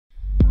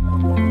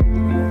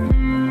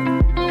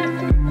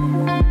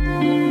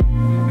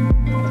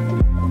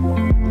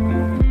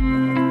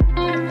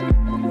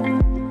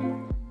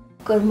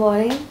Good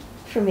morning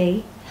for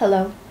me.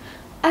 Hello.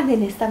 I'm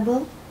in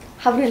Istanbul,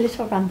 having a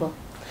little ramble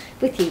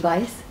with you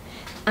guys,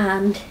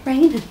 and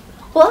raining.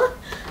 What?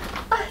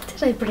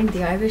 Did I bring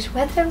the Irish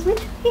weather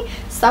with me?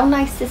 So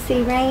nice to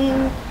see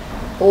rain.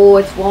 Oh,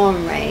 it's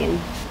warm rain.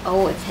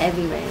 Oh, it's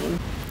heavy rain.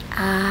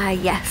 Ah,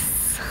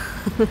 yes.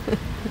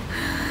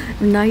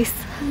 Nice,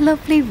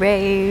 lovely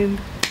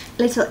rain.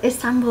 Little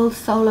Istanbul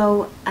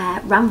solo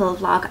ramble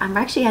vlog. I'm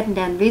actually heading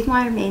down. The reason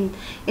why I'm in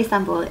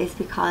Istanbul is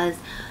because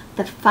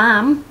the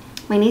fam,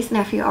 my niece and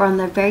nephew, are on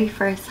their very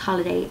first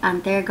holiday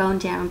and they're going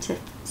down to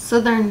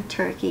southern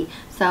Turkey.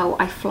 So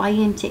I fly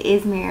into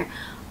Izmir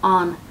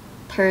on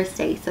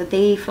Thursday, so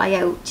they fly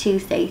out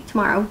Tuesday,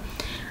 tomorrow,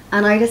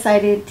 and I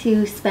decided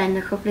to spend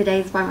a couple of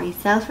days by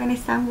myself in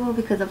Istanbul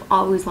because I've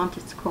always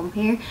wanted to come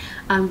here,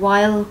 and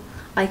while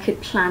I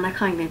could plan a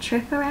kind of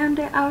trip around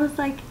it, I was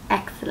like,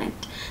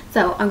 excellent.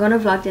 So I'm going to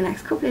vlog the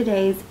next couple of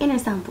days in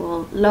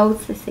Istanbul,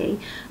 loads to see.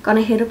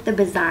 Gonna hit up the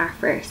bazaar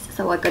first.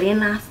 So I got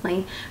in last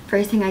night.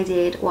 First thing I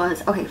did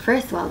was, okay,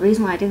 first of all, the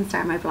reason why I didn't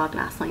start my vlog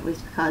last night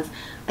was because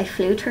I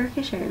flew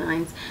Turkish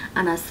Airlines,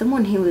 and as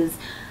someone who was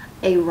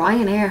a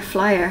Ryanair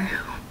flyer,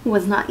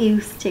 was not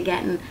used to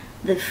getting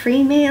the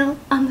free meal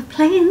on the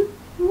plane.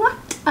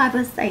 What? I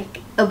was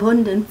like,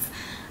 abundance,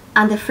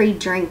 and the free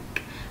drink.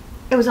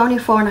 It was only a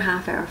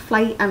 4.5 hour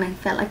flight, and I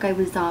felt like I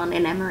was on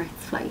an Emirates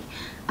flight.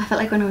 I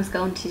felt like when I was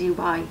going to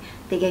Dubai,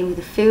 they gave me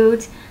the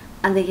food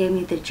and they gave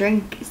me the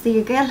drink. So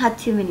your girl had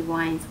too many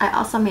wines. I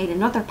also made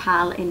another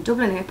pal in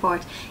Dublin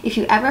Airport. If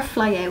you ever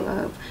fly out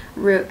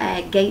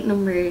of gate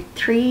number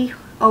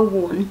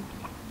 301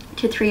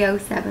 to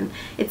 307,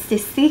 it's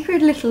this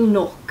secret little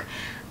nook,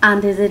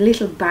 and there's a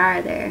little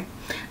bar there.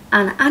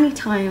 And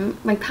anytime,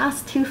 my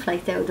past 2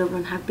 flights out of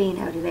Dublin have been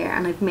out of there,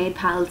 and I've made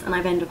pals and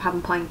I've ended up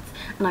having pints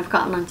and I've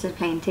gotten onto the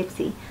plane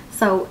tipsy.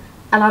 So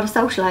a lot of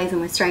socialising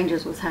with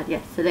strangers was had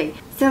yesterday.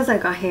 As soon as I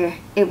got here,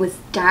 it was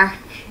dark.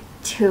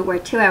 We're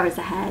 2 hours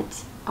ahead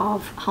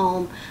of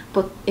home,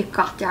 but it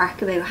got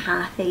dark about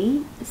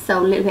 8:30, so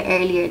a little bit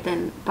earlier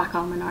than back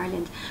home in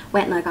Ireland.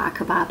 Went and I got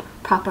a kebab,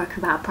 proper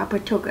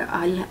tugger.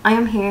 I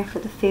am here for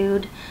the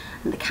food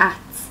and the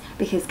cats,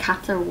 because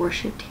cats are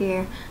worshipped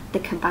here. The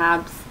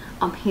kebabs,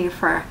 I'm here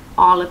for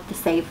all of the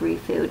savoury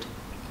food.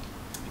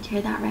 Did you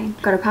hear that, rain?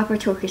 Got a proper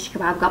Turkish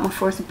kebab. Got my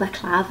first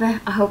baklava.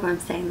 I hope I'm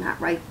saying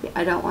that right.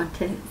 I don't want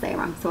to say it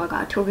wrong. So I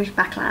got a Turkish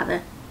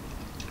baklava.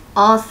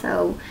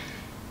 Also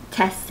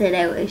tested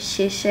out a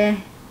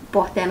shisha,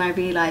 but then I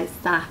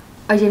realised that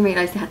I didn't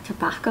realise they had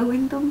tobacco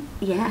in them.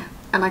 Yeah.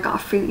 And I got a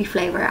fruity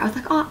flavour. I was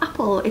like, oh,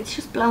 apple, it's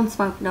just blown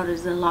smoke. No,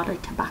 there's a lot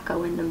of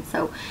tobacco in them.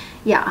 So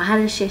yeah, I had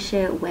a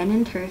shisha when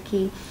in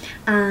Turkey,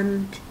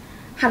 and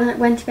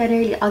went to bed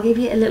early. I'll give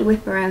you a little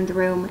whip around the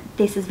room.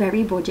 This is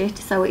very budget,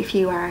 so if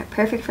you are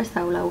perfect for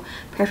solo,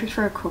 perfect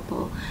for a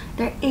couple.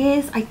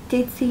 I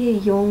did see a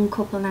young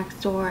couple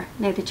next door.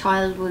 Now the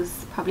child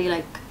was probably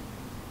like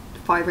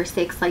 5 or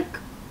 6, like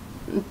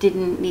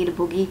didn't need a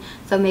buggy,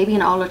 so maybe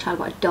an older child,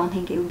 but I don't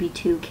think it would be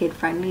too kid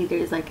friendly.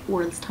 There's like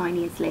world's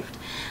tiniest lift,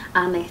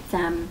 and it's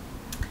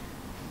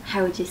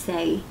how would you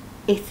say,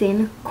 it's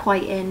in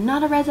quite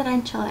not a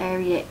residential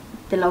area.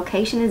 The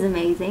location is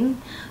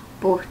amazing,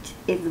 but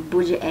it's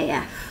budget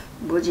AF,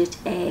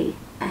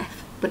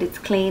 but it's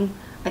clean.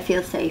 I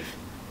feel safe,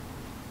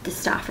 the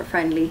staff are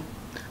friendly,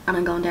 and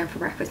I'm going down for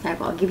breakfast now,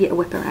 but I'll give you a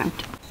whip around.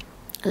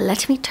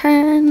 Let me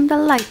turn the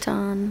light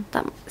on.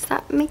 Is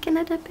that making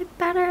it a bit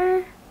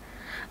better?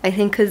 I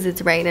think because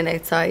it's raining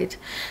outside.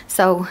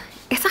 So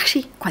it's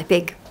actually quite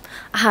big.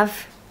 I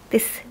have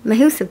this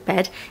massive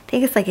bed. I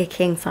think it's like a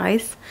king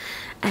size.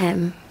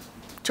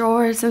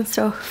 Drawers and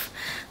stuff.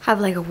 Have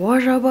like a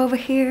wardrobe over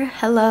here.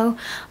 Hello.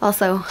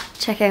 Also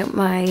check out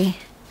my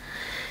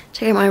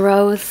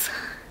rose.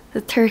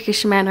 The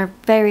Turkish men are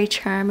very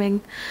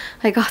charming.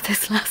 I got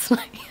this last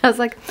night. I was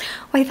like,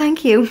 why,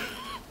 thank you.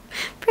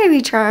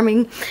 Very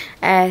charming.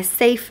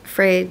 Safe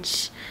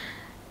fridge,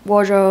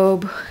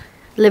 wardrobe,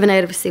 living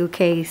out of a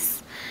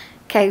suitcase,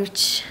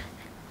 couch,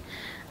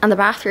 and the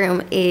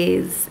bathroom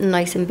is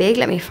nice and big.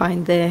 Let me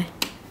find the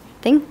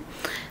thing.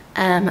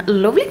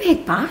 Lovely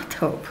big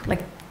bathtub.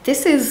 Like,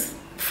 this is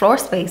floor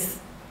space,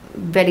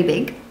 very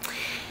big.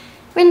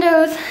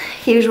 Windows,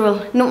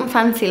 usual, nothing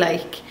fancy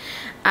like.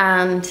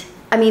 And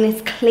I mean,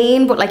 it's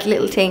clean, but like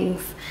little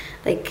things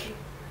like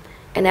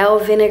an nail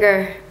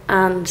vinegar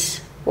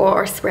and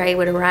water spray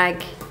with a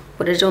rag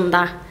would have done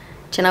that,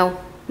 do you know,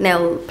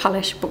 nail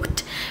polish.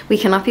 But we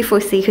cannot be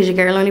fussy because your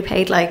girl only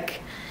paid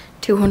like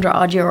 200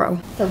 odd euro.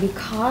 So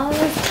because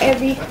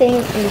everything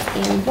is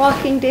in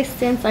walking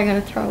distance, I'm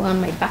going to throw on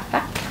my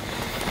backpack.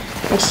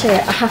 Which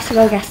I have to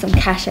go get some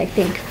cash, I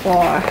think,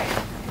 for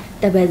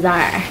the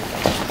bazaar.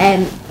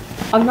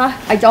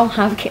 I don't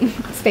have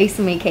space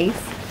in my case.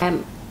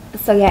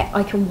 So yeah,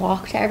 I can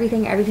walk to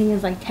everything. Everything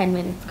is like 10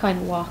 minutes kind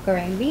of walk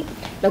around me.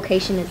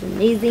 Location is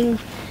amazing.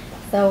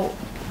 So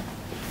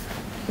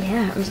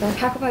yeah, I'm just gonna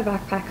pack up my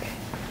backpack,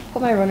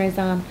 put my runners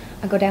on,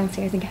 and go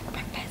downstairs and get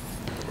breakfast.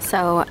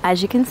 So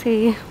as you can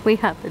see, we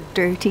have a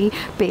dirty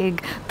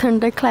big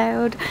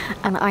thundercloud,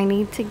 and I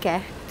need to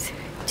get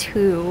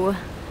to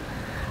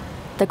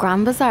the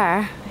Grand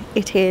Bazaar.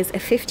 It is a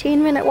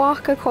 15-minute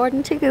walk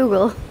according to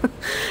Google.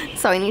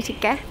 So I need to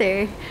get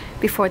there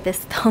before this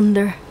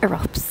thunder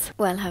erupts.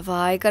 Well, have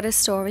I got a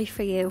story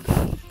for you.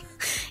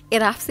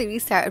 It absolutely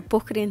started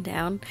bucketing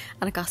down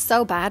and it got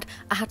so bad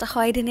I had to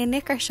hide in a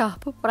knicker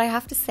shop. But I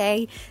have to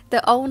say,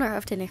 the owner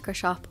of the knicker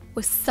shop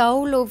was so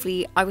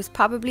lovely. I was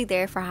probably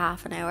there for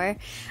half an hour.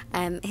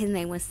 His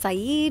name was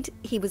Saeed.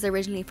 He was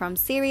originally from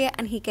Syria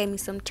and he gave me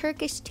some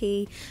Turkish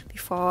tea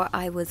before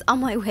I was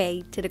on my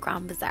way to the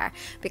Grand Bazaar.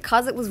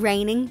 Because it was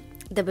raining,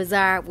 the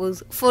bazaar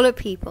was full of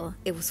people.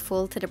 It was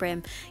full to the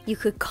brim. You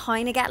could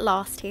kind of get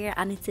lost here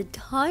and it's a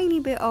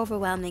tiny bit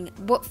overwhelming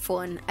but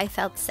fun. I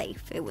felt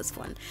safe. It was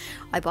fun.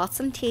 I bought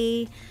some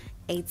tea,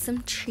 ate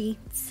some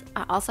treats.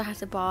 I also had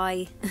to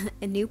buy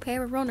a new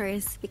pair of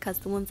runners because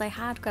the ones I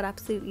had got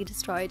absolutely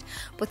destroyed.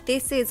 But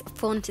this is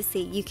fun to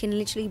see. You can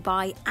literally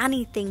buy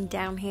anything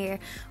down here.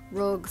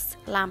 Rugs,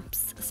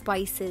 lamps,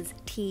 spices,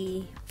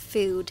 tea,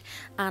 food,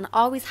 and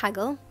always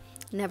haggle.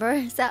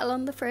 Never settle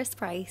on the first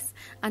price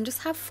and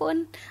just have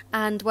fun.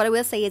 And what I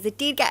will say is it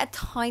did get a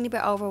tiny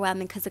bit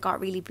overwhelming because it got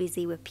really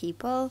busy with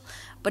people,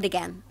 but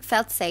again,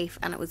 felt safe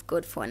and it was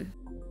good fun.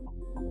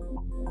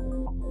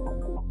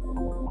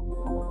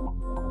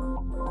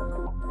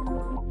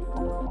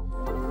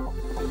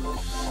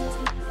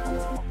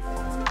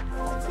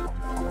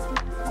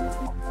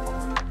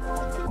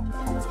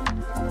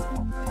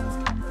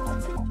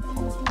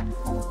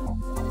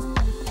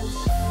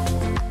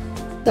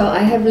 So I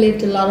have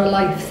lived a lot of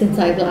life since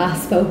I've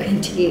last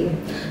spoken to you.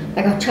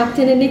 I got trapped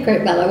in a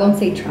knicker, well I won't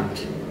say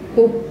trapped,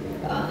 but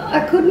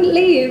I couldn't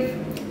leave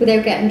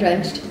without getting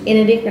drenched in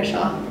a knicker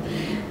shop.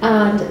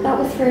 And that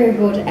was for a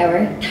good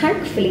hour.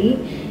 Thankfully,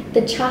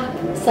 the chap,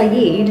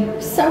 Saeed,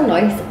 was so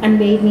nice and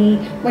made me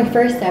my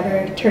first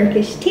ever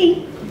Turkish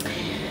tea.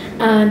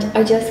 And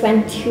I just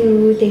went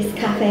to this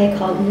cafe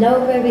called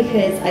Nova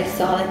because I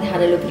saw that they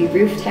had a lovely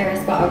roof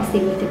terrace, but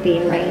obviously with it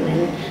being rain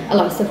and a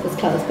lot of stuff was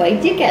closed. But I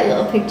did get a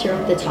little picture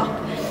of the top.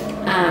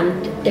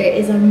 And there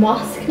is a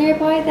mosque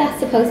nearby that's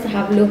supposed to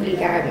have lovely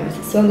gardens.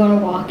 So I'm going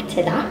to walk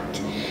to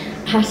that.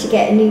 I had to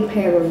get a new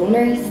pair of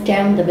runners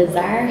down the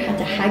bazaar. Had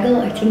to haggle.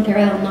 I think they're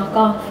all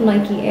knockoff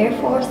Nike Air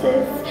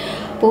Forces.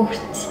 But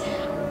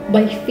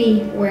my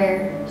feet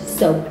were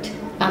soaked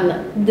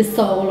and the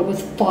sole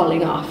was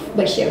falling off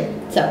my shoe.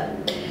 So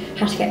I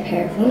had to get a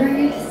pair of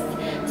runners.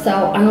 So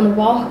I'm going to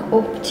walk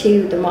up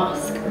to the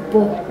mosque,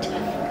 but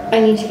I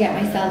need to get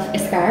myself a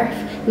scarf.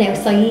 Now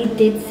Saeed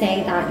did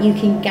say that you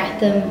can get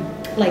them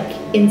like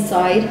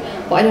inside,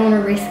 but I don't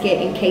want to risk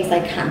it in case I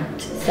can't.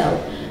 So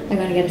I'm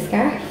going to get a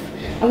scarf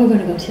and we're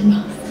going to go to the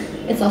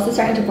mosque. It's also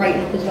starting to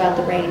brighten up as well.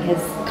 The rain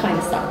has kind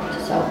of stopped,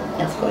 so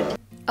that's good.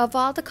 Of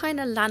all the kind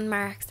of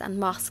landmarks and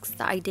mosques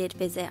that I did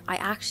visit, I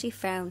actually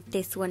found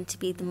this one to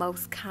be the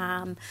most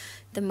calm,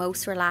 the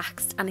most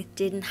relaxed, and it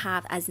didn't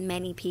have as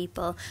many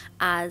people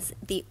as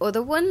the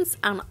other ones.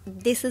 And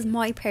this is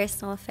my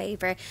personal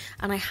favourite.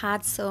 And I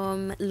had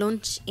some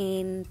lunch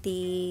in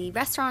the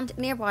restaurant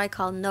nearby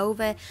called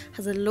Nova. It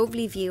has a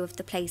lovely view of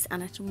the place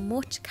and it's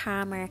much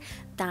calmer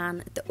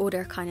than the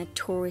other kind of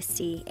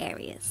touristy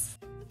areas.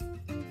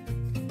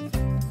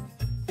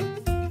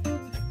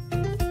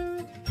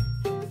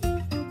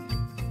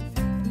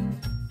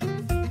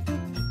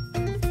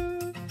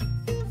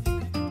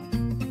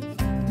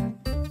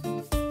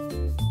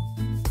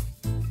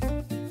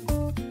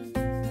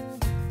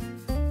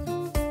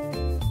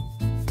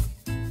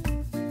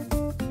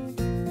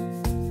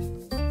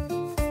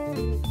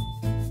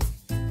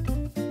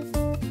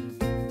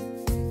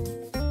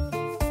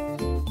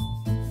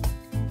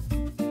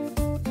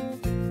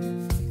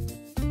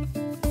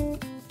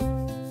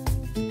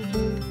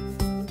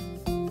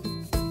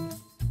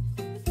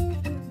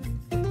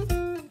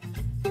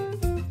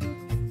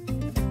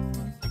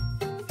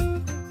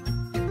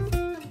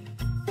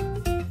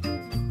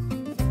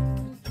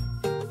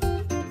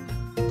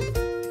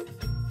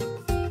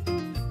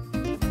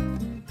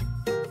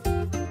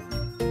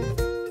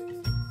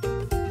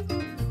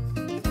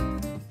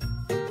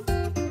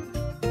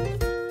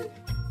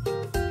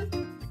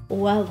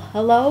 Well,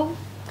 hello.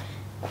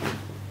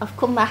 I've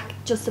come back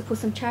just to put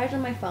some charge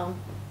on my phone.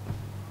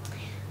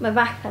 My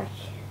backpack.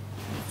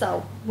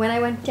 So, when I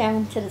went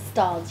down to the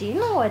stalls, you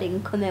know I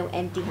didn't come out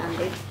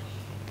empty-handed.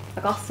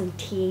 I got some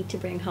tea to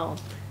bring home.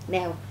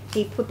 Now,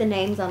 he put the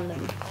names on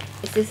them.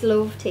 Is this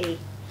love tea?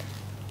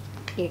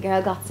 Your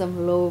girl got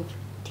some love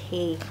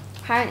tea.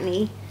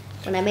 Apparently,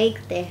 when I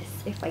make this,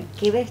 if I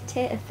give it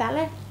to a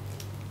fella,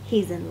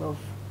 he's in love.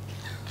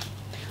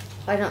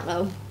 I don't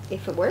know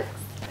if it works.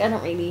 I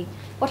don't really...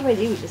 What do I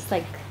do? Just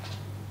like,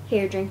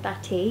 here, drink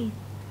that tea.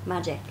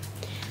 Magic.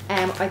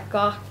 I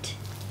got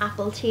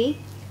apple tea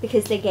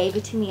because they gave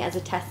it to me as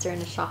a tester in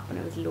a shop and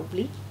it was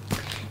lovely.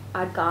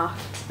 I got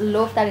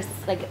love that is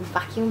like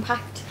vacuum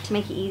packed to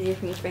make it easier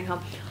for me to bring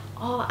home.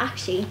 Oh,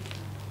 actually,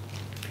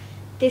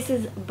 this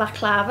is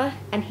baklava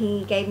and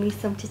he gave me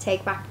some to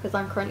take back because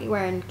I'm currently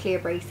wearing clear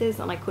braces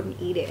and I couldn't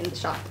eat it in the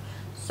shop.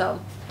 So,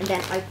 and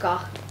then I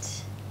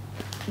got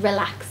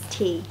relaxed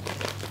tea.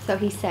 So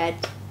he said,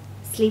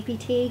 sleepy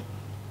tea,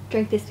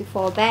 drink this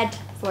before bed.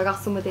 So I got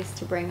some of this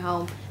to bring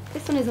home.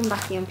 This one is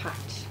unvacuum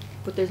packed,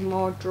 but there's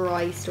more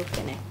dry stuff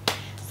in it.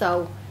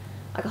 So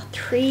I got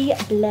 3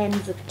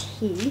 blends of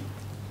tea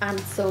and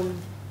some,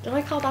 did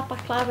I call that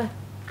baklava?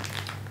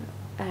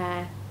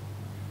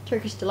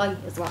 Turkish delight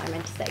is what I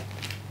meant to say.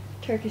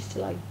 Turkish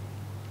delight.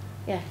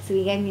 Yeah, so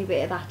he gave me a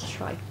bit of that to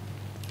try.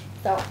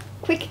 So,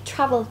 quick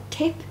travel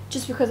tip,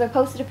 just because I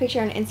posted a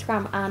picture on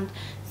Instagram and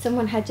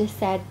someone had just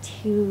said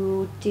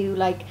to do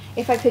like,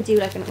 if I could do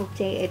like an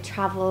updated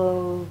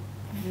travel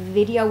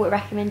video with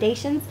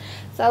recommendations.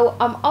 So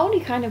I'm only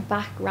kind of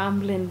back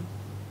rambling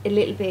a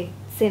little bit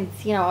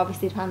since, you know,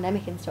 obviously the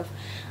pandemic and stuff,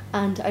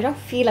 and I don't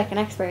feel like an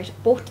expert,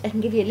 but I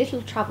can give you a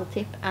little travel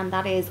tip, and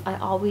that is I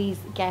always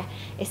get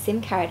a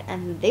SIM card,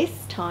 and this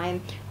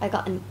time I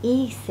got an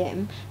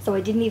eSIM, so I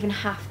didn't even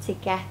have to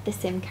get the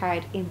SIM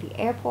card in the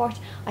airport.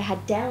 I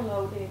had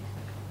downloaded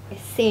a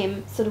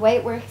SIM. So the way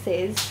it works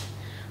is,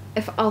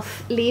 if I'll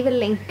leave a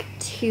link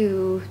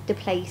to the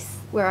place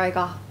where I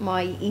got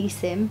my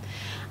eSIM,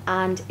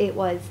 and it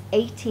was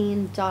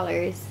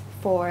 $18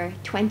 for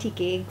 20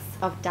 gigs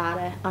of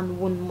data and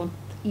 1 month.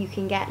 You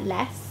can get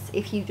less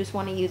if you just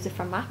want to use it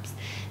for maps,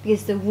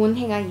 because the one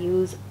thing I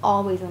use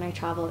always when I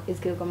travel is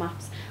Google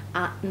Maps,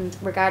 and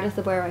regardless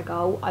of where I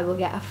go, I will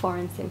get a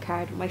foreign SIM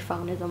card when my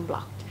phone is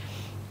unblocked.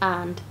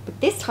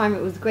 But this time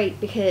it was great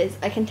because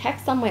I can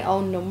text on my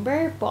own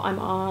number, but I'm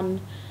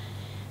on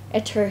a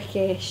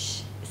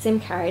Turkish SIM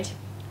card,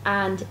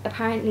 and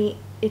apparently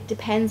it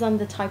depends on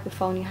the type of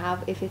phone you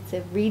have. If it's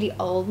a really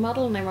old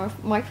model, and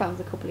my phone's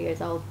a couple of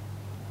years old,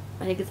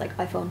 I think it's like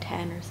iPhone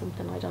 10 or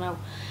something, I don't know,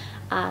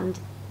 and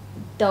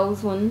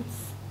those ones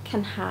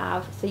can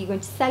have, so you go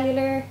into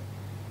cellular,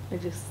 I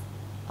just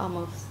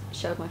almost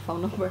showed my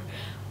phone number,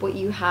 but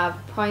you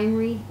have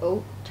primary,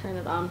 oh, turn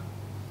it on,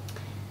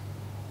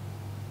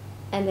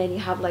 and then you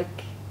have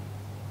like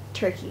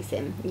Turkey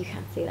SIM, you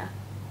can't see that,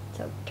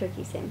 so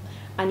Turkey SIM,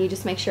 and you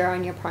just make sure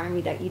on your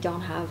primary that you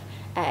don't have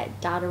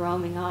data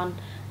roaming on,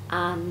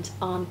 and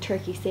on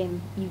Turkey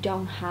SIM you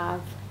don't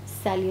have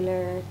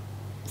cellular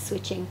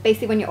switching.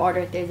 Basically when you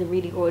order it, there's a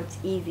really good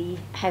easy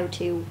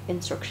how-to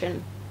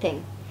instruction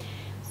thing.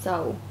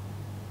 So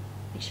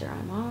make sure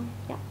I'm on,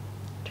 yeah,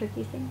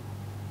 Turkey SIM.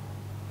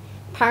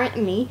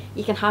 Apparently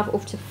you can have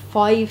up to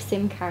 5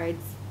 SIM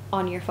cards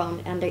on your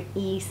phone, and they're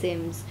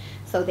eSIMs.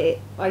 So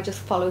I just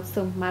followed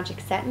some magic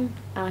setting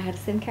and I had a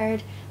SIM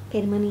card,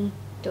 paid money,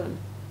 done.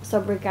 So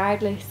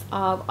regardless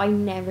of, I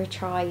never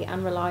try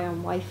and rely on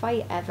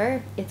Wi-Fi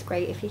ever. It's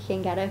great if you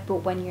can get it, but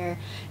when you're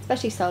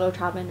especially solo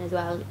traveling as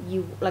well,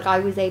 you, like I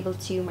was able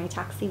to, my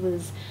taxi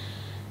was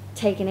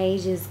taking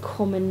ages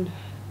coming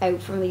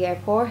out from the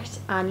airport,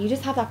 and you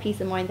just have that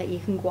peace of mind that you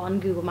can go on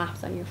Google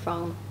Maps on your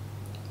phone,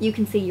 you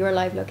can see your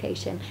live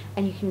location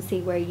and you can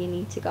see where you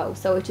need to go.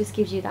 So it just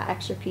gives you that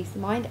extra peace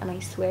of mind, and I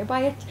swear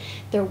by it.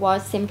 There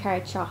was SIM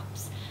card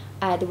shops,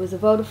 there was a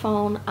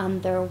Vodafone,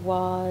 and there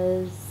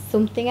was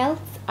something else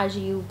as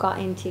you got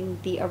into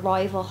the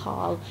arrival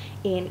hall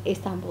in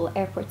Istanbul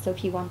airport. So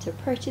if you want to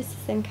purchase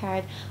a SIM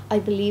card, I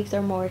believe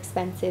they're more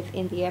expensive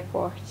in the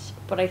airport,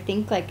 but I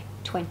think like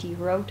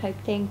 €20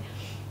 type thing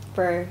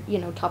for, you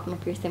know, topping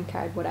up your SIM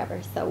card,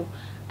 whatever. So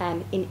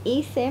in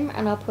eSIM,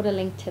 and I'll put a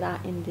link to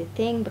that in the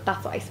thing, but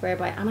that's what I swear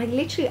by. And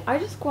I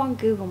just go on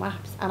Google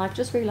Maps, and I've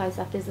just realized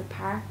that there's a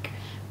park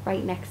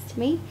right next to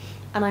me,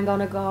 and I'm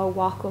gonna go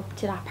walk up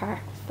to that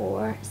park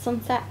for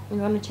sunset. I'm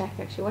gonna check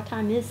actually what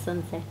time is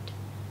sunset.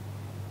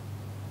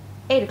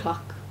 8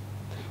 o'clock.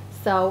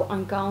 So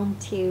I'm going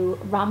to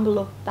ramble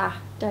up that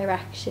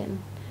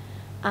direction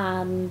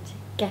and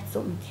get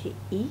something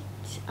to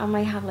eat. I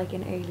might have like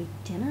an early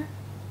dinner,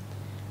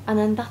 and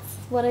then that's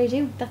what I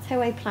do. That's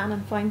how I plan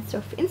and find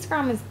stuff.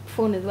 Instagram is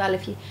fun as well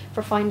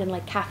for finding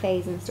like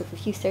cafes and stuff.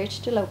 If you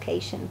search the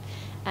location,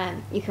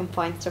 you can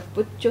find stuff.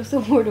 But just a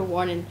word of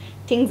warning,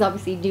 things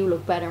obviously do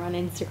look better on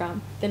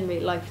Instagram than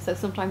real life. So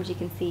sometimes you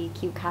can see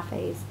cute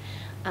cafes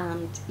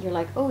and you're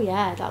like, oh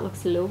yeah, that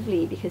looks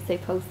lovely, because they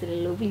posted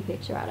a lovely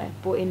picture at it,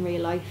 but in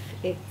real life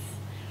it's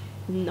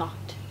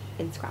not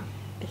Instagram.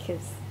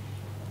 Because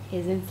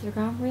is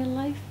Instagram real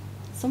life?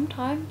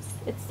 Sometimes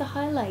it's the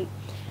highlight.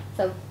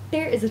 So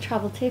there is a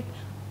travel tip.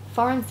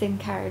 Foreign SIM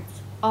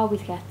cards,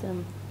 always get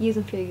them, use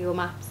them for your Google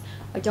Maps.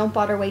 I don't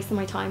bother wasting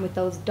my time with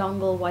those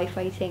dongle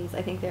Wi-Fi things.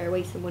 I think they're a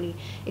waste of money.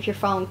 If your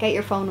phone, get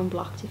your phone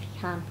unblocked if you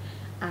can,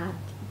 and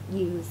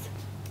use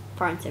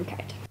foreign SIM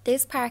card.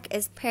 This park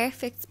is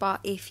perfect spot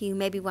if you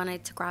maybe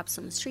wanted to grab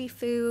some street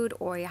food,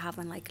 or you're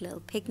having like a little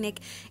picnic.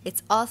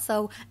 It's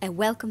also a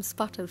welcome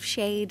spot of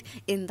shade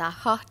in the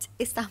hot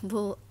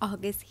Istanbul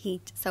August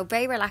heat. So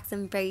very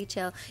relaxing, very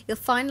chill. You'll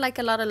find like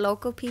a lot of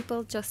local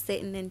people just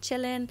sitting and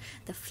chilling.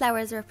 The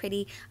flowers are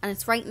pretty, and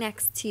it's right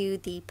next to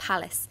the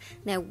palace.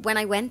 Now when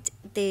I went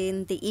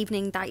in the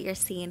evening that you're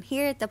seeing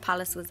here, the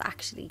palace was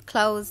actually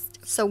closed.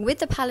 So with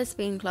the palace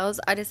being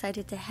closed, I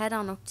decided to head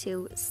on up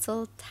to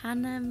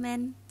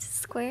Sultanahmet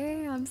Square.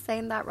 I'm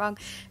saying that wrong.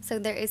 So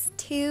there is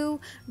 2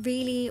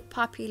 really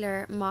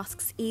popular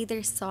mosques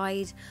either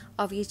side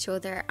of each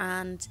other,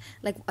 and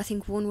like I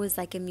think one was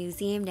like a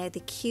museum. Now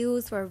the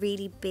queues were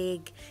really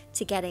big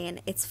to get in.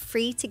 It's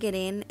free to get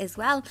in as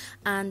well,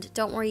 and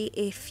don't worry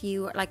if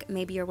you, like,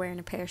 maybe you're wearing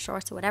a pair of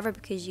shorts or whatever,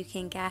 because you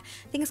can get,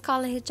 I think it's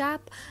called a hijab,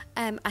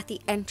 at the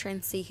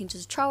entrance, so you can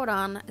just throw it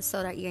on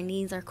so that your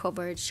knees are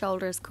covered,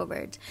 shoulders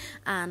covered,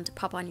 and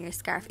pop on your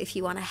scarf if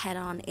you want to head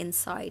on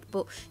inside.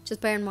 But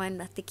just bear in mind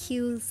that the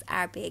queues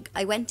are big.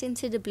 I went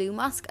into the blue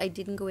mosque, I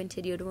didn't go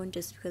into the other one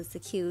just because the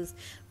queues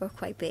were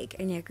quite big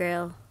and your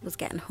girl was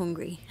getting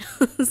hungry.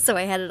 So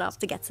I headed off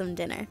to get some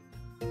dinner.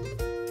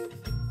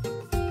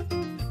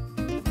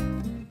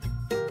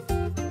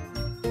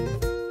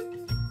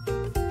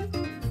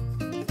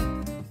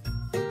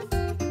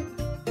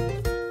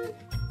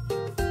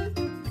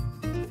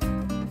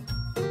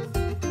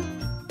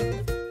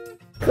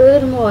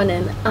 Good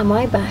morning. Am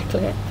I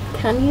backlit?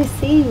 Can you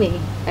see me?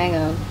 Hang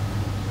on.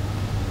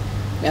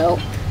 No.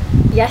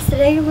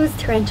 Yesterday was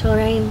torrential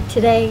rain.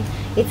 Today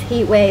it's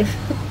heat wave.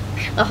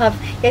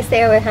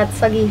 Yesterday I had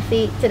soggy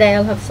feet. Today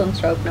I'll have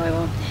sunstroke. No, I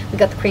won't. We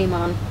got the cream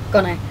on.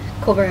 Gonna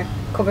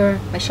cover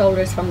my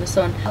shoulders from the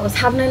sun. I was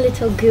having a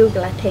little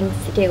Google at things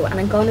to do, and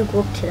I'm gonna go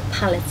up to the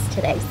palace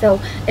today. So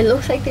it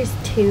looks like there's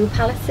two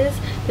palaces.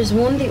 There's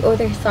one the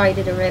other side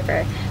of the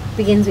river.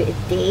 Begins with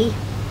a D.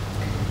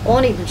 I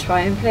won't even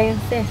try and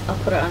pronounce it. I'll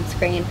put it on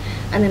screen.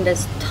 And then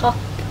there's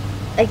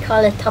I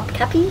call it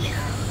Topkapi.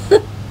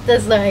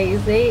 That's not how you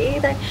say it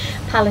either.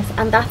 Palace,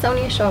 and that's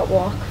only a short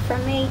walk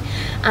from me.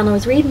 And I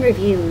was reading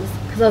reviews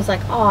because I was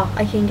like, oh,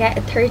 I can get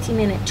a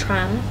 30-minute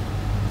tram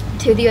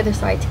to the other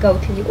side to go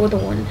to the other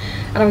one.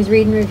 And I was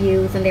reading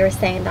reviews, and they were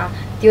saying that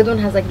the other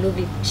one has like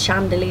lovely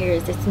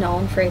chandeliers. It's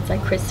known for its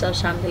like crystal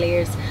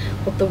chandeliers,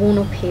 but the one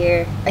up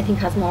here I think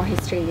has more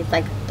history. It's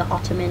like the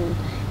Ottoman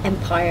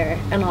Empire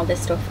and all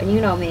this stuff, and you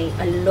know me,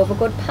 I love a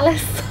good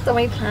palace. So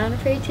my plan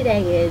for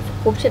today is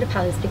go up to the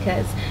palace,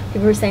 because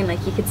people were saying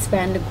like you could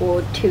spend a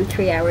good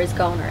 2-3 hours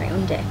going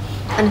around it,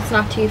 and it's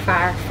not too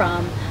far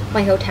from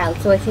my hotel.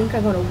 So I think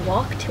I'm going to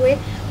walk to it,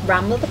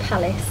 ramble the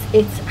palace.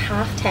 It's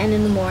 10:30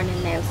 in the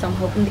morning now, so I'm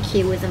hoping the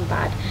queue isn't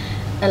bad.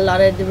 A lot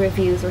of the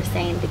reviews were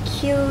saying the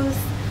queues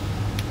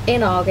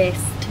in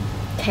August,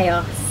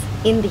 chaos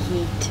in the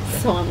heat,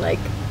 so I'm like,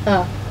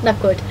 oh,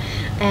 not good.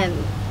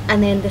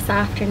 And then this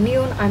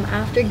afternoon I'm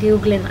after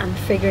googling and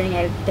figuring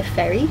out the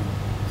ferry.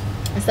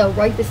 So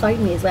right beside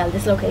me as well,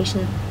 this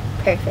location,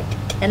 perfect,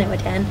 10 out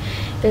of 10.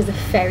 There's a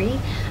ferry,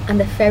 and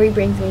the ferry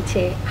brings me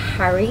to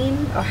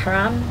Harem,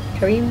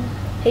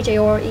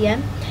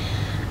 H-A-R-E-M,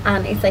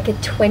 and it's like a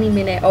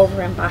 20-minute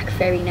over and back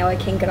ferry. Now I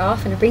can get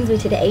off, and it brings me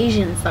to the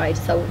Asian side,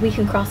 so we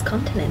can cross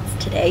continents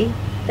today.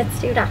 Let's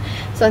do that.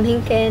 So I'm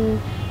thinking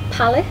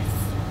palace,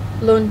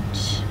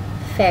 lunch,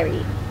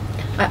 ferry.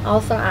 I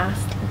also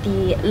asked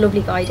the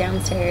lovely guy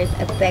downstairs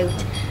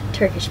about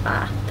Turkish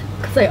bath,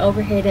 because I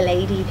overheard a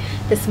lady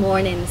this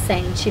morning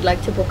saying she'd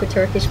like to book a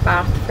Turkish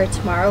bath for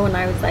tomorrow, and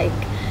I was like,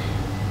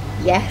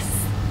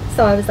 yes.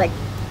 So I was like,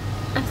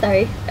 I'm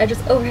sorry, I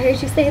just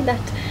overheard you saying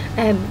that.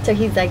 So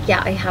he's like,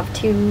 yeah, I have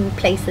 2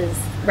 places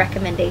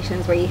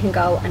recommendations where you can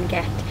go and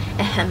get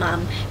a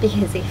hammam,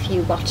 because if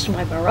you watched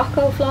my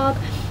Morocco vlog,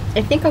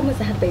 I think I must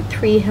have had about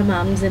 3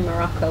 hammams in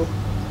Morocco.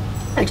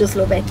 I just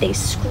love it. They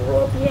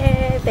scrub,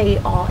 yeah, they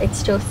are,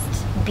 it's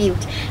just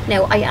beaut.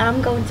 Now I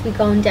am going to be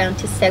going down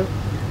to South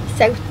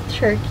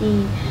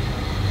Turkey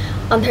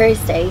on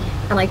Thursday,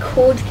 and I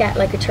could get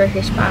like a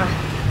Turkish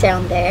bath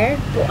down there,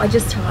 but I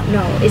just thought,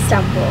 no,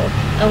 Istanbul,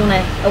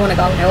 I wanna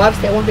go now.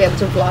 Obviously I won't be able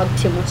to vlog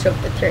too much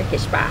of the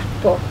Turkish bath,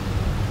 but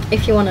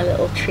if you want a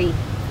little treat,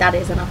 that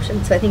is an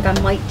option. So I think I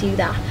might do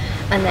that,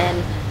 and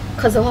then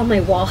because of all my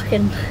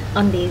walking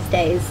on these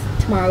days,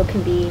 tomorrow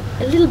can be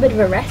a little bit of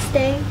a rest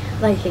day,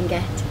 and I can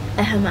get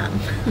a hammam.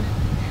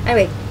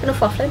 Anyway, enough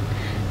waffling,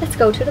 let's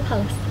go to the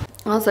palace.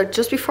 Also,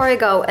 just before I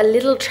go, a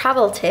little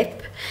travel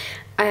tip.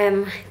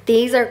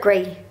 These are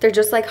great. They're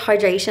just like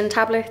hydration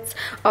tablets.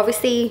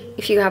 Obviously,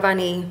 if you have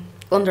any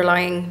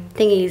underlying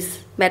thingies,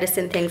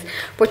 medicine things,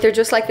 but they're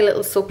just like a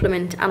little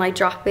supplement, and I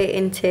drop it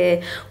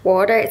into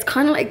water. It's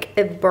kind of like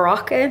a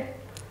Baraka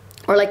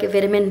or like a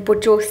vitamin,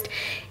 but just,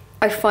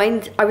 I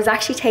find I was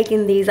actually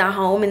taking these at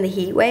home in the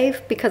heat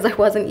wave because I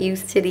wasn't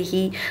used to the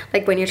heat,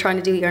 like when you're trying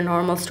to do your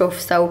normal stuff.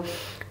 So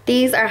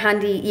these are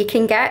handy. You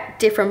can get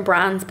different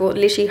brands, but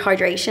literally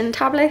hydration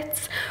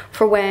tablets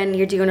for when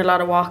you're doing a lot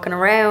of walking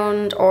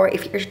around, or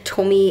if your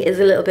tummy is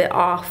a little bit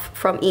off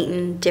from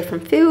eating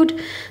different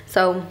food.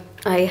 So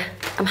I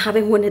am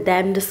having one of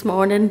them this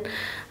morning.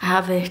 I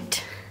have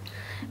it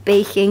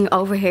baking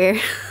over here.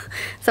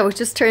 So it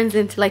just turns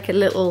into like a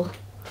little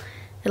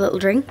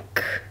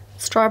drink.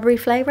 Strawberry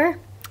flavour,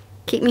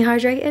 keep me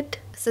hydrated.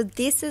 So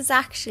this is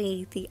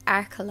actually the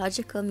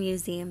Archaeological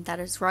Museum that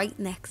is right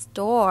next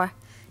door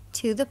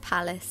to the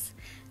palace.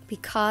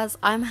 because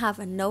I'm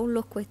having no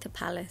luck with the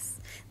palace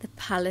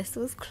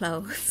was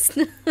closed.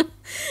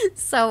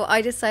 So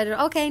I decided,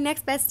 okay,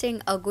 next best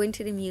thing, I'll go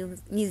into the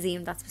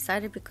museum that's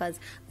beside it, because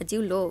I do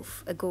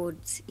love a good,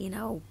 you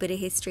know, bit of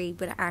history,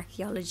 bit of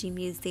archaeology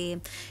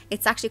museum.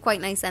 It's actually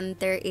quite nice, and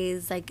there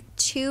is like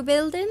 3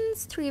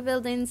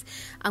 buildings,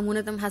 and one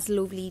of them has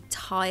lovely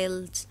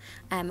tiled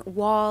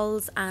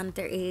walls, and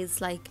there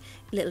is like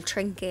little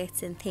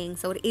trinkets and things,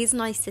 so it is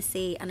nice to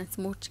see, and it's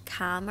much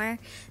calmer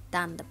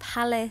than the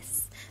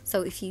palace.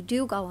 So if you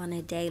do go on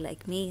a day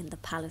like me and the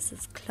palace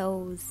is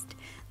closed,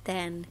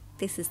 then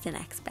this is the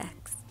next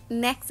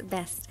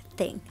best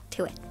thing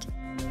to it.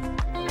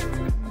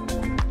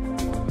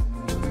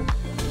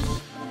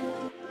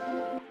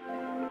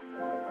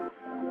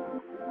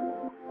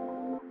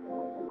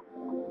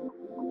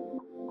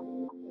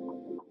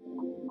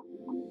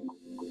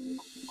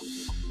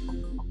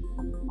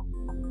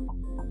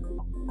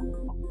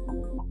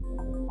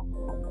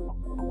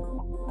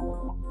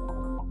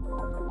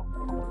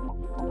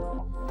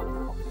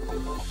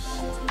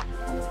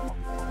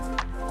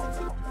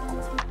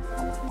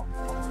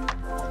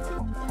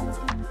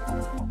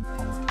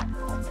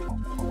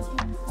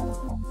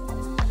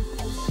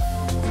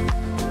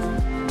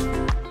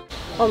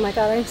 Oh my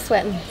god, I'm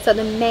sweating. So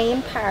the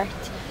main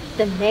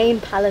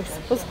palace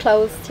was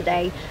closed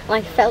today, and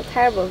I felt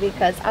terrible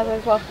because as I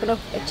was walking up,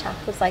 a chap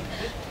was like,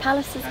 the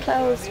palace is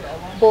closed,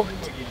 but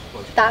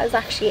that is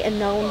actually a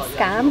known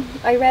scam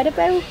I read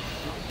about.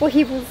 But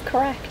he was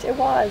correct, it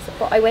was.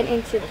 But I went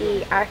into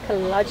the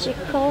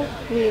Archaeological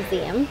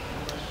Museum.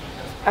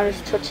 I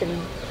was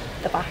touching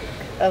the back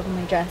of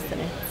my dress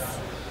and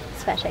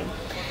it's sweating.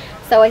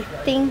 So I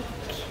think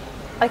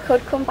I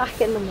could come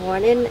back in the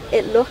morning.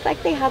 It looked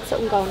like they had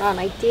something going on.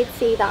 I did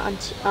see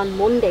that on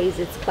Mondays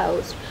it's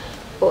closed,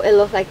 but it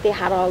looked like they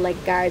had all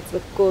like guards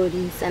with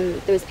guns, and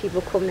there was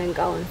people coming and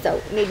going,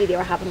 so maybe they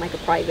were having like a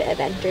private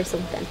event or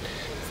something.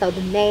 So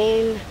the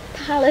main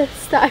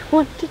palace that I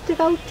wanted to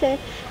go to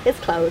is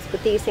closed,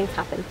 but these things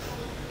happen.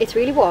 It's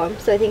really warm,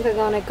 so I think I'm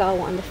gonna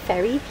go on the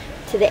ferry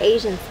to the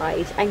Asian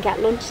side and get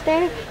lunch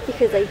there,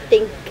 because I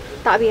think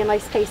that'd be a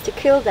nice place to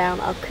cool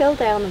down. I'll cool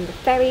down on the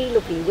ferry,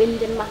 lovely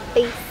wind in my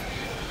face,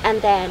 and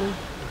then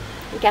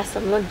get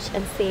some lunch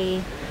and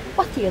see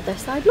what the other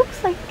side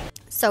looks like.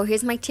 So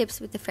here's my tips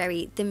with the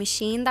ferry. The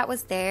machine that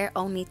was there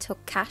only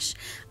took cash,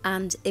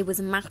 and it was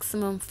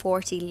maximum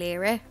 40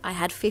 lira. I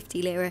had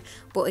 50 lira,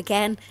 but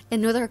again,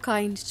 another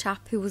kind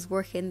chap who was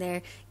working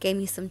there gave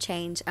me some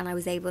change, and I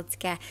was able to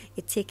get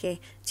a ticket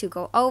to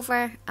go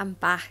over and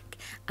back,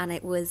 and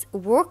it was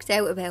worked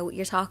out about,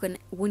 you're talking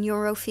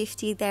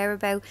 €1.50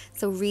 thereabout,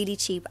 so really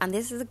cheap. And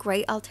this is a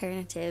great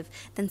alternative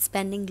than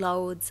spending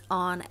loads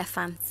on a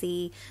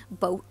fancy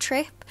boat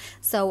trip.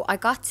 So I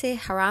got to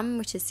Harem,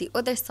 which is the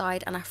other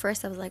side, and at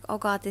first I was like, oh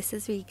god, this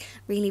is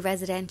really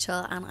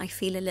residential and I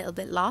feel a little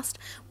bit lost.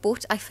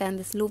 But I found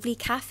this lovely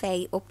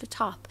cafe up the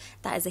top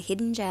that is a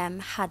hidden gem,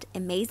 had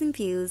amazing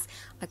views.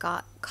 I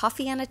got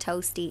tea and a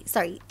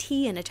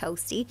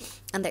toasty,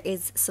 and there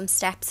is some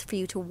steps for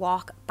you to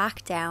walk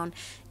back down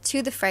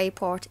to the ferry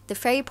port. The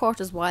ferry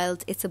port is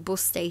wild, it's a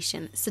bus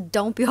station, so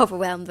don't be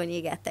overwhelmed when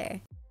you get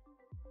there.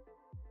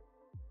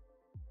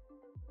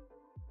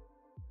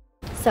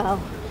 So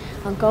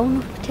I'm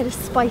going up to the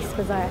Spice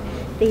Bazaar,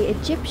 the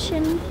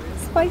Egyptian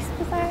Spice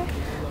Bazaar.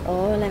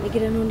 Oh, let me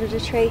get in under the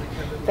tree.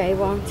 Very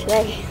warm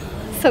today.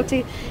 So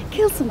to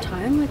kill some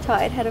time, I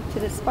thought I'd head up to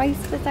the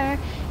Spice Bazaar.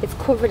 It's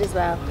covered as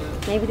well.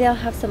 Maybe they'll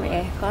have some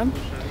aircon,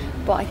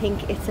 but I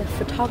think it's a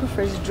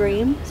photographer's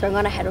dream, so I'm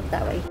gonna head up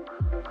that way.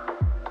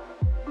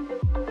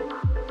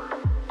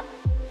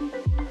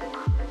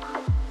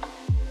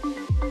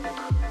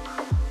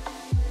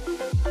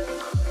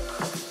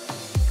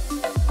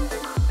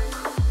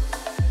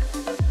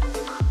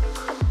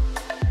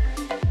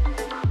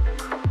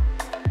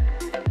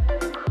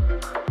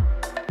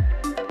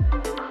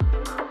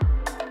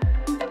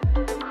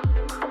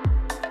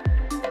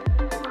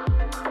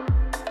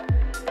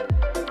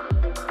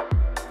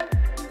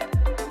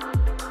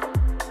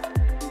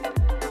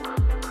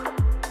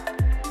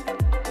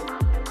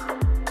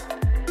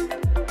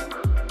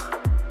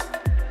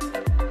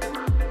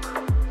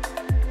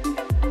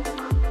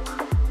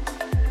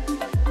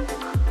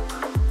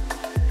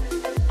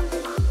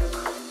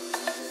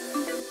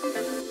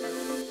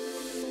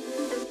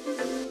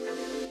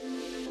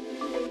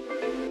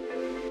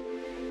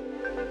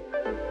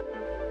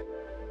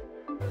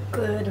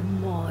 Good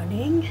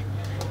morning.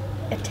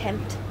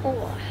 Attempt,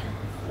 oh,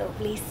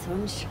 lovely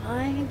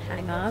sunshine.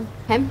 Hang on.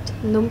 Attempt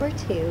number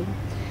 2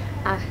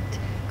 at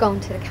going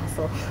to the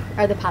castle,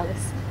 or the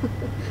palace.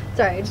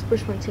 Sorry, I just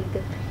brushed my teeth.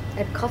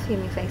 I had coffee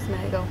in my face a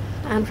minute ago.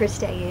 And for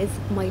today is,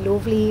 my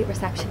lovely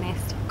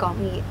receptionist got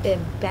me a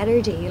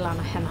better deal on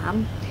a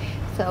hammam.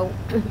 So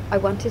I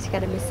wanted to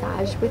get a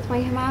massage with my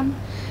hammam,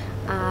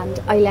 and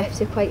I left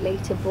it quite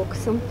late to book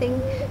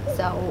something,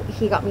 so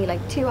he got me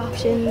like 2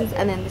 options,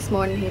 and then this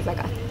morning he's like,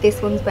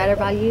 this one's better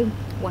value,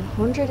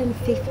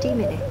 150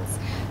 minutes.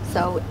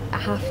 So I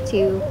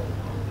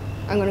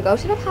I'm gonna go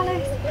to the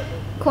palace,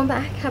 come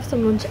back, have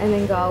some lunch, and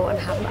then go and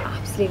have an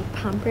absolute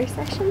pamper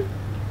session.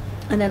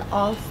 And then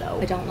also,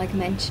 I don't like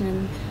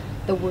mentioning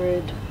the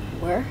word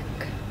work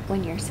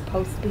when you're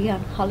supposed to be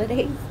on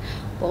holidays,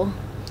 but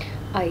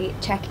I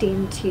checked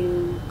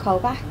into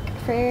Kovac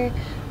for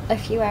a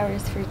few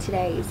hours for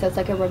today, so it's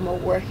like a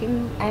remote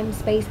working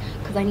space,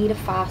 because I need a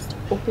fast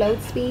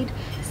upload speed.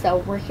 So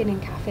working in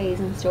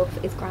cafes and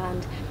stuff is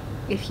grand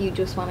if you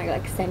just want to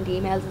like send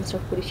emails and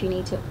stuff, but if you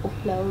need to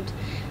upload,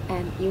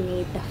 you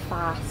need the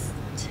fast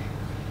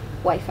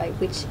Wi-Fi,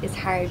 which is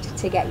hard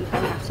to get. You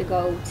kind of have to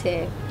go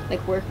to like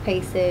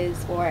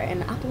workplaces or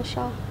an Apple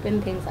shop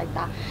and things like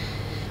that,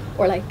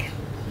 or like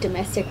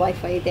domestic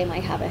Wi-Fi, they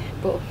might have it,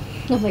 but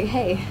I'm like,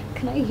 hey,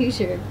 can I use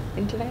your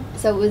internet?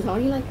 So it was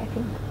only like, I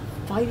think,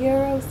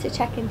 €5 to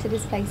check into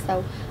this place,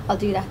 so I'll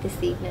do that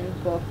this evening.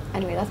 But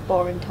anyway, that's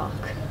boring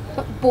talk.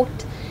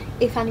 But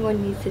if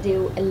anyone needs to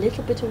do a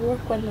little bit of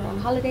work when they're on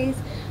holidays,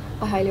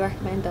 I highly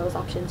recommend those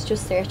options.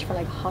 Just search for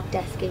like hot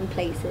desking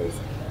places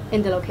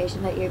in the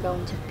location that you're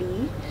going to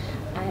be.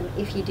 And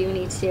if you do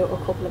need to do a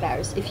couple of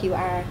hours, if you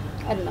are,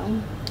 I don't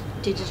know,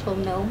 digital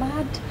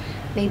nomad,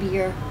 maybe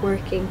you're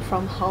working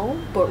from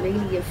home but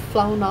really you've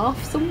flown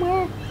off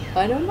somewhere,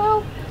 I don't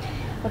know.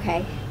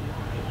 Okay,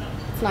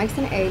 it's nice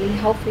and early.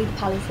 Hopefully the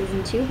palace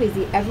isn't too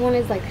busy. Everyone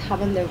is like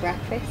having their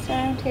breakfast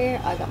around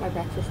here. I got my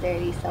breakfast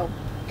early, so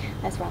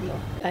let's ramble.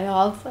 I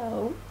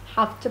also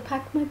have to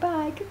pack my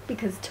bag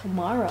because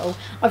tomorrow,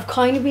 I've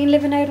kind of been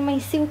living out of my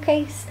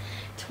suitcase.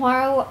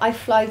 Tomorrow I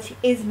fly to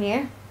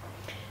Izmir.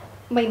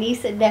 My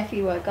niece and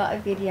nephew, I got a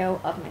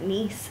video of my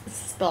niece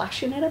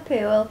splashing at a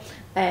pool.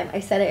 I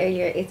said it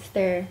earlier, it's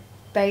their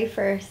very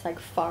first like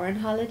foreign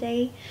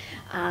holiday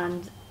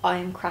and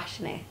I'm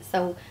crashing it.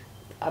 So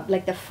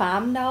like the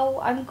fam know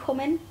I'm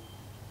coming,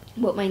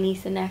 but my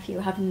niece and nephew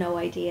have no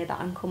idea that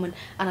I'm coming,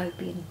 and I've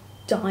been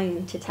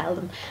dying to tell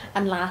them.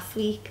 And last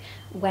week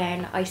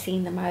when I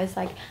seen them, I was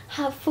like,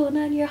 have fun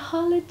on your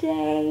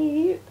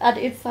holiday, and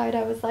inside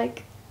I was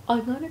like,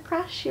 I'm gonna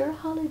crash your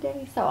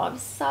holiday. So I'm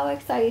so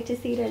excited to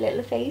see their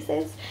little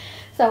faces.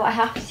 So I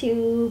have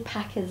to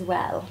pack as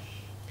well.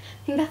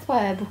 I think that's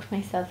why I booked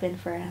myself in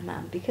for a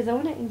hammam, because I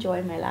want to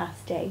enjoy my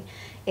last day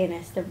in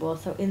Istanbul.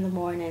 So in the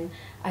morning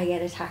I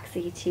get a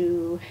taxi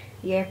to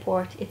the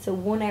airport. It's a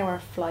 1 hour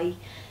flight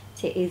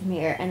to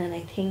Izmir, and then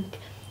I think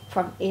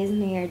from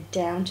Izmir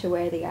down to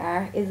where they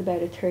are is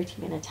about a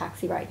 30-minute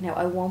taxi ride. Now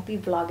I won't be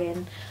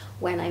vlogging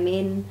when I'm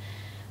in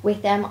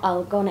with them.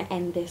 I'm gonna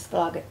end this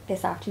vlog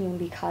this afternoon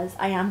because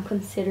I am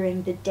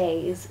considering the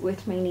days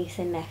with my niece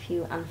and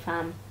nephew and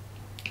fam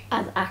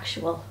as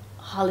actual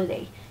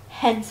holiday,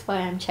 hence why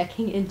I'm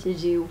checking in to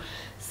do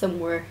some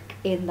work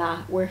in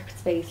that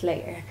workspace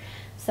later,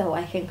 so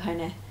I can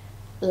kind of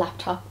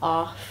laptop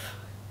off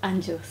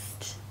and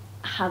just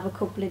have a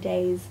couple of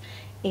days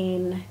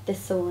in the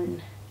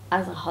sun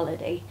as a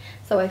holiday.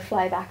 So I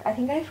fly back, I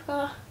think I've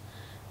got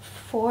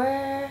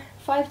 5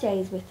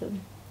 days with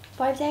them,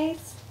 5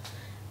 days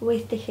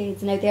with the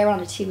kids. Now they're on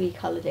a 2-week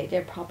holiday,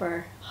 they're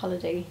proper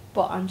holiday,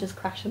 but I'm just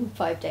crashing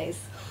 5 days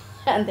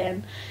and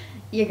then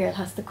your girl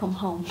has to come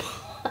home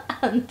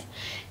and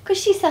because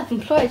she's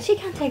self-employed, she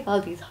can't take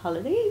all these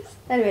holidays.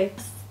 Anyway,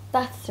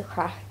 that's the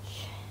crack.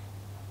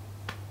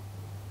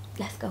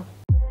 Let's go.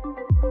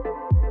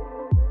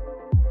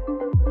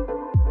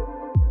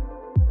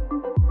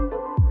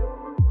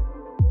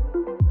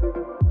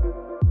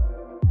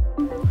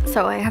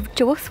 So I have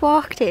just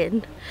walked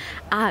in,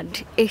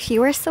 and if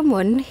you are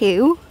someone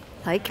who,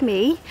 like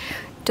me,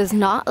 does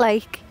not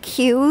like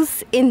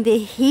queues in the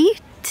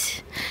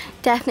heat,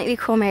 definitely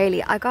come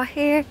early. I got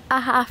here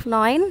at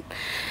 9:30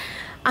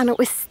 and it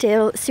was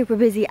still super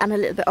busy and a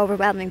little bit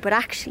overwhelming, but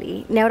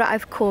actually now that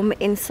I've come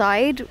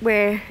inside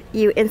where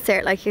you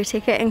insert like your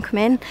ticket and come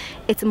in,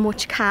 it's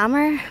much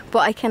calmer. But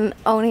I can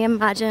only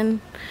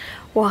imagine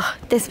what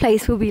this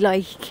place will be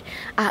like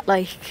at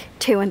like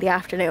 2 in the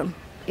afternoon.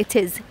 It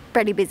is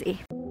pretty busy.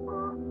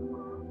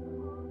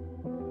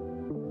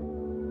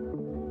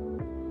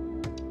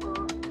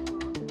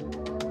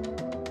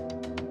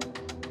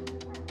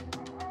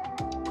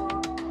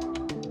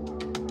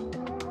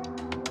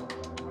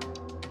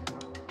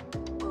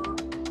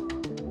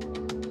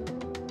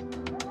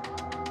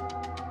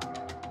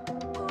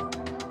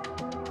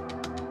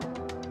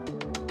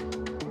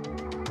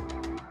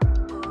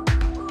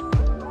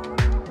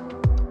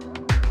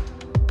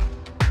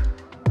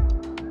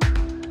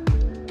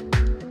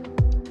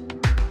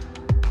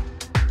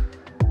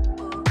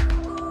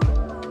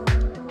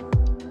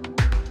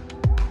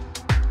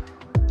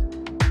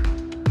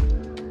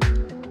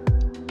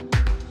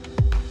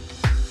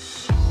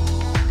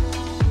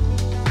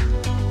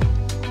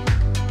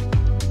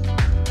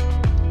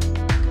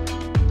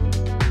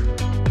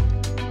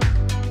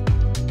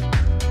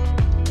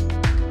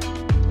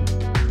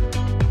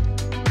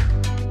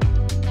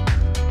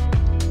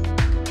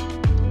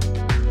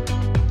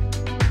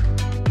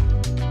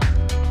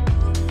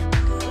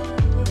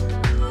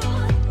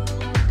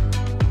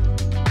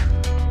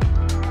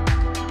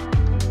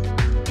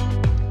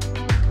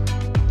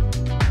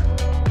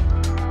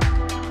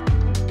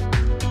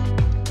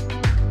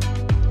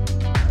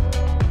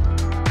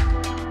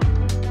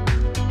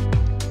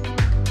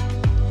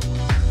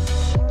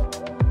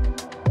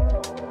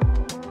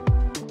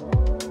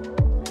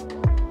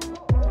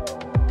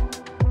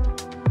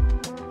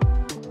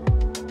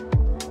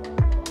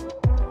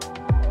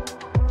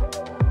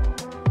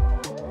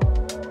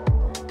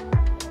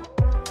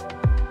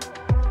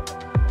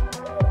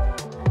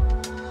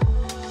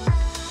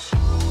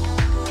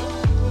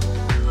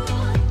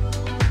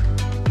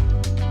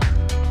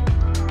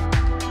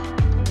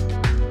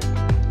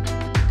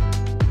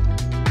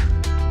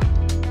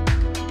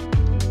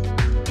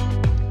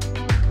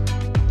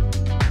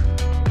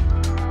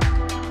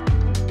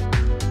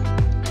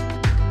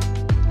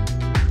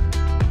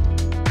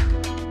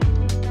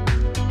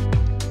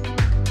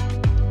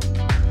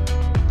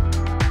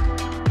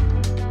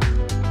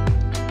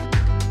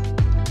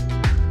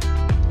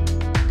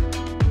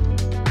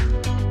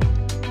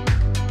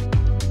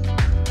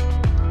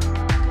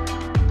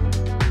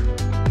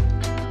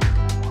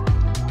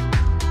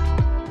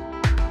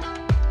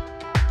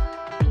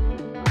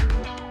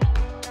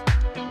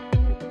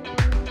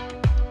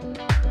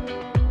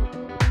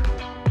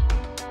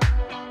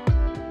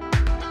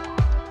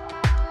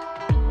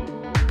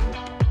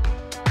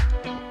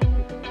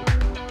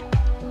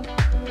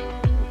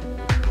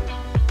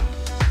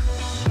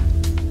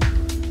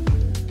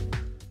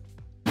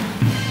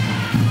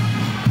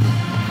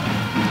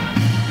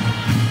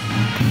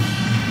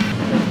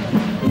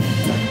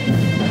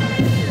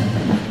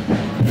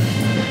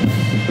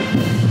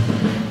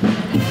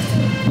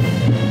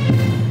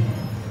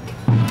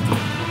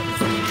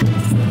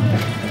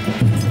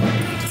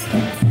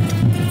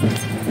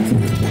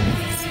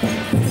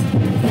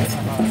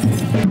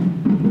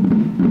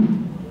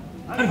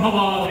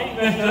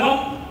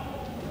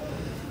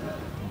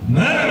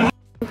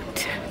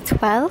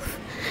 12.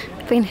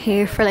 Been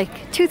here for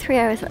like 2-3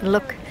 hours and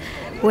look,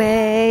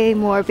 way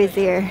more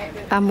busier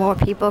and more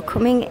people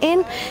coming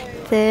in.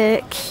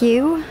 The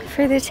queue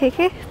for the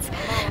tickets,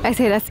 I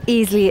say that's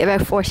easily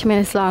about 40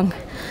 minutes long.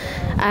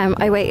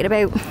 I waited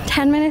about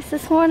 10 minutes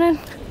this morning.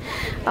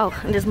 Oh,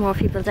 and there's more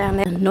people down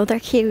there. Another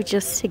queue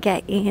just to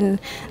get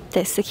in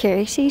the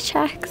security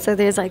check. So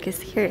there's like a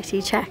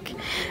security check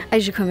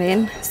as you come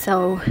in.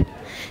 So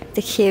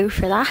the queue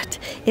for that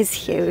is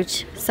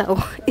huge.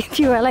 So if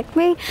you are like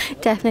me,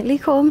 definitely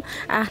come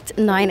at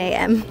 9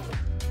 AM.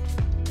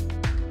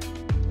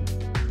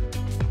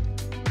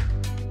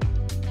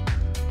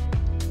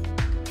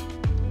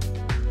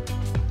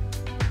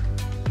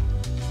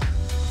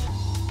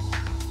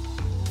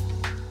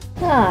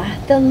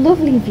 Ah, the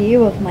lovely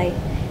view of my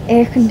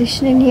air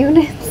conditioning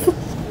units.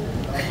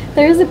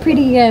 There's a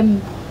pretty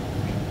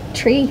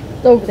tree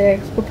over there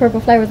with purple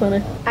flowers on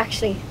it.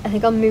 Actually, I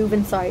think I'll move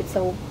inside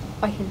so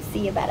I can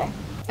see it better.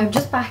 I'm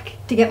just back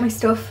to get my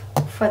stuff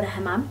for the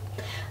hammam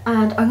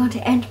and I'm going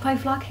to end my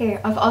vlog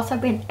here. I've also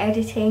been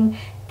editing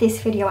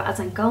this video as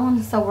I'm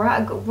going, so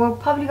we're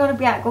probably going to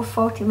be at a good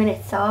 40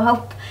 minutes, so I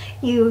hope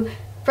you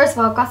first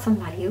of all got some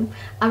value,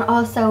 and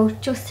also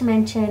just to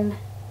mention,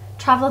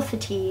 travel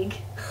fatigue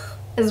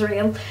is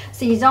real,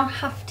 so you don't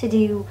have to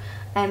do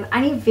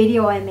any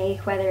video I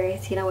make, whether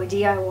it's, you know, a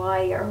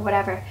DIY or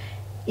whatever.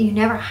 You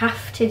never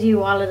have to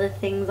do all of the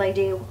things I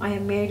do. I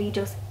am merely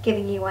just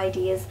giving you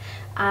ideas,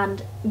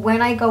 and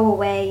when I go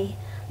away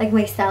like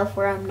myself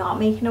where I'm not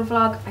making a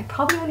vlog, I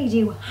probably only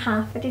do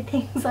half of the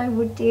things I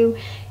would do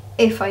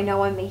if I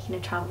know I'm making a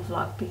travel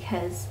vlog,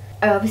 because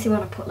I obviously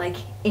want to put like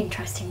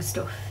interesting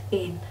stuff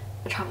in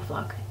a travel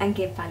vlog and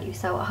give value.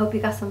 So I hope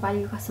you got some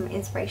value, got some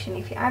inspiration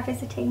if you are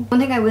visiting. One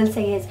thing I will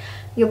say is,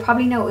 you'll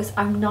probably notice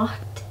I'm not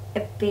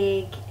a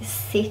big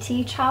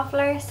city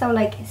traveler, so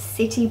like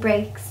city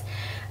breaks,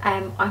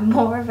 I'm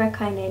more of a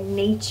kind of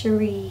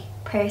naturey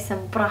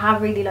person, but I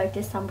have really liked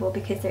Istanbul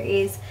because there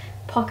is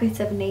pockets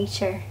of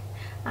nature,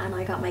 and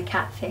I got my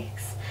cat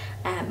fix.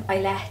 I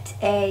let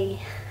a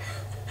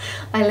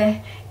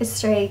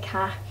stray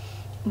cat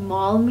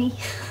maul me.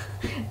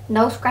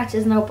 No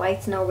scratches, no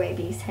bites, no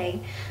rabies, hey.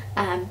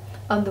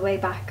 On the way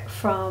back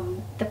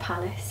from the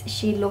palace,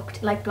 she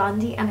looked like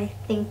Blondie, and I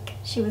think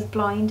she was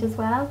blind as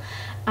well,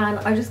 and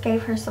I just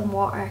gave her some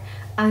water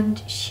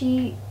and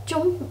she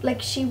jumped,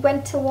 like she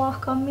went to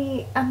walk on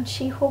me and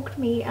she hugged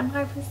me, and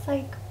I was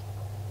like,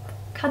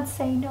 can't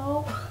say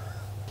no.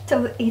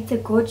 So it's a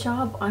good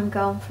job I'm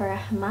going for a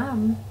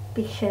hammam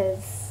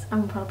because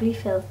I'm probably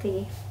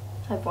filthy.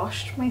 I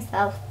washed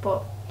myself,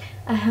 but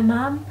a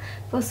hammam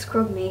will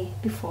scrub me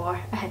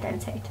before I head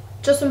outside.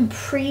 Just some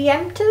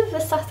preemptive,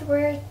 is that the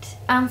word,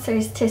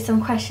 answers to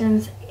some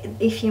questions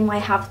if you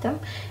might have them.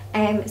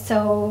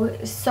 So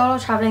solo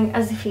travelling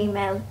as a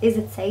female, is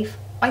it safe?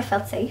 I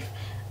felt safe.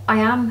 I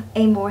am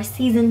a more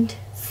seasoned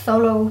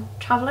solo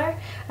traveller,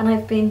 and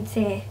I've been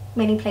to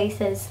many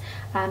places,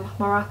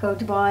 Morocco,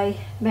 Dubai,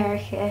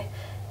 America,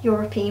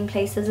 European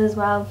places as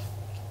well,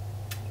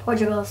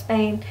 Portugal,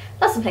 Spain,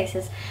 lots of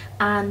places,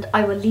 and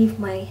I will leave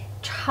my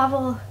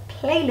travel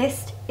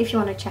playlist if you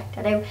want to check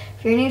that out.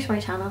 If you're new to my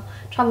channel,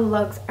 travel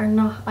vlogs are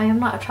not, I am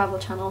not a travel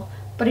channel,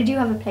 but I do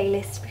have a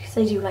playlist because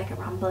I do like a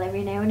ramble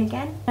every now and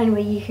again.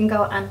 Anyway, you can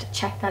go and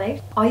check that out.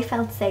 I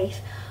felt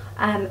safe.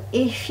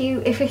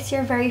 If it's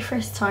your very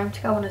first time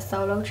to go on a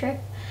solo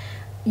trip,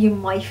 you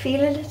might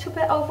feel a little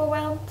bit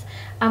overwhelmed,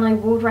 and I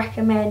would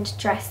recommend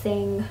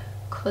dressing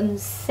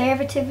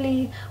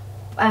conservatively.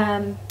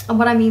 And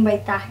what I mean by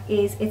that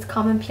is, it's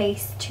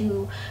commonplace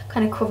to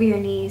kind of cover your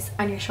knees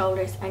and your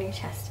shoulders and your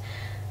chest.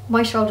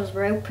 My shoulders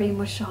were out pretty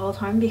much the whole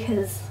time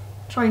because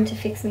trying to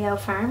fix me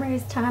out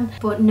farmer's tan,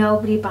 but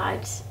nobody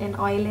batted an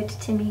eyelid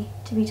to me,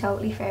 to be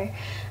totally fair.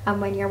 And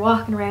when you're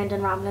walking around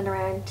and rambling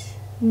around,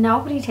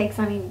 nobody takes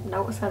any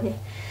notice of you.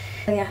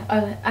 So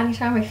yeah,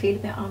 anytime I feel a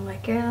bit, I'm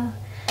like, girl,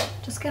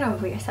 just get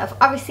over yourself.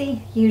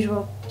 Obviously,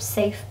 usual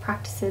safe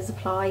practices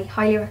apply.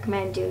 Highly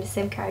recommend doing a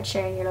SIM card,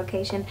 sharing your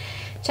location,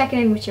 checking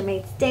in with your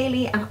mates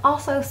daily, and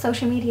also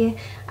social media,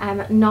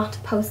 not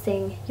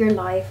posting your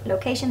live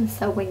location.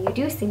 So when you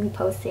do see me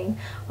posting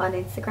on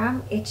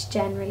Instagram, it's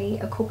generally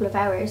a couple of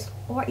hours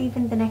or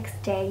even the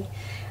next day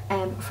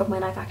from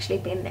when I've actually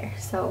been there.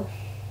 So,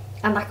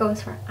 and that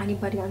goes for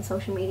anybody on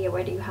social media,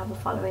 whether you have a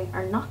following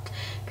or not,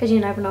 because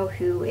you never know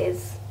who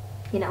is,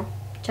 you know,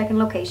 checking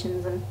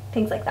locations and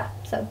things like that.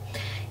 So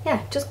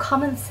yeah, just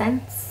common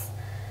sense.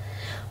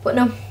 But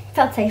no,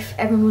 felt safe.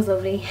 Everyone was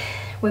lovely,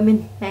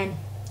 women, men,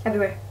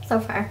 everywhere. So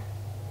far,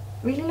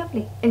 really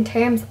lovely. In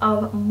terms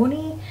of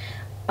money,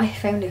 I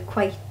found it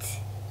quite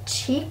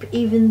cheap,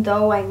 even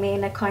though I'm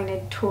in a kind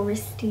of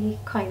touristy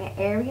kind of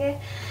area.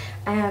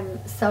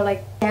 So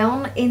like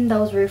down in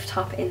those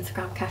rooftop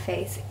Instagram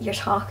cafes, you're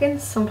talking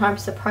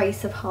sometimes the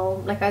price of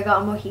home. Like I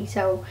got a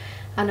mojito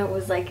and it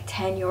was like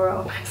 €10.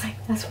 I was like,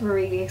 that's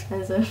really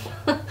expensive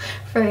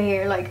for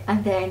here. Like,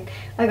 and then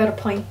I got a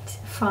pint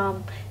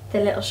from the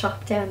little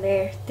shop down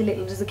there,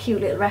 there's a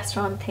cute little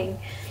restaurant thing,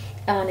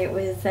 and it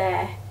was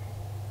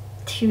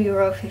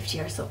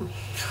 €2.50 or something.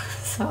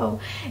 So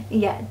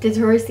yeah, the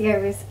touristy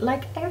areas,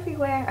 like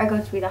everywhere, are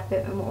going to be that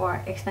bit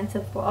more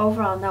expensive, but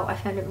overall no, I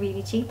found it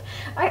really cheap.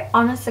 I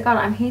honest to God,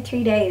 I'm here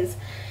 3 days.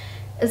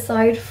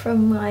 Aside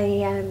from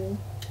my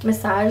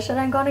massage that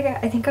I'm gonna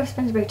get, I think I've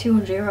spent about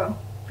 €200,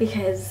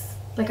 because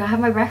like I have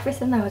my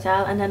breakfast in the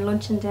hotel and then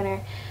lunch and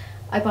dinner.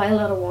 I buy a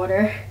lot of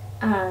water,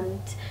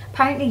 and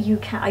apparently you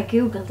can, I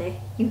googled it,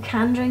 you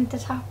can drink the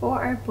tap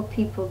water but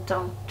people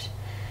don't.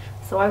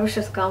 So I was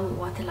just going with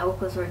what the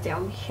locals were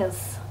doing,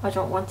 because I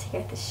don't want to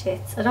get the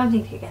shits. I don't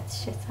think you get the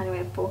shits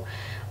anyway, but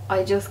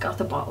I just got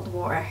the bottled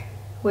water,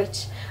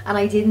 and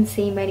I didn't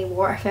see many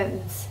water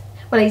fountains.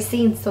 Well, I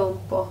seen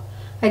some, but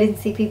I didn't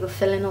see people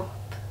filling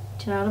up.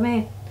 Do you know what I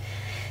mean?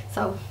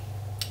 So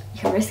you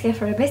can risk it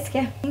for a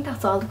biscuit. I think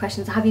that's all the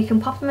questions I have. You can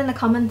pop them in the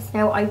comments.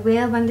 Now I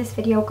will, when this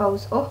video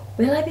goes up,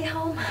 will I be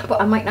home? But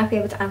I might not be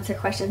able to answer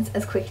questions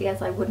as quickly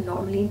as I would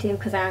normally do,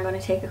 because I am going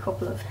to take a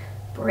couple of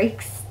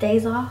breaks,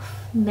 days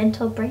off,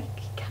 mental break.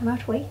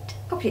 Cannot wait.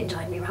 Hope you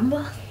enjoyed me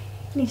ramble.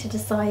 Need to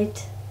decide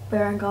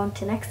where I'm going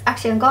to next.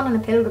 Actually, I'm going on a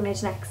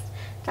pilgrimage next.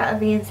 That'll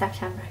be in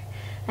September.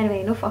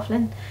 Anyway, enough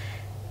waffling.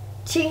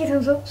 Cheeky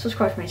thumbs up,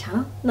 subscribe to my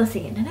channel, and I'll see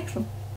you in the next one.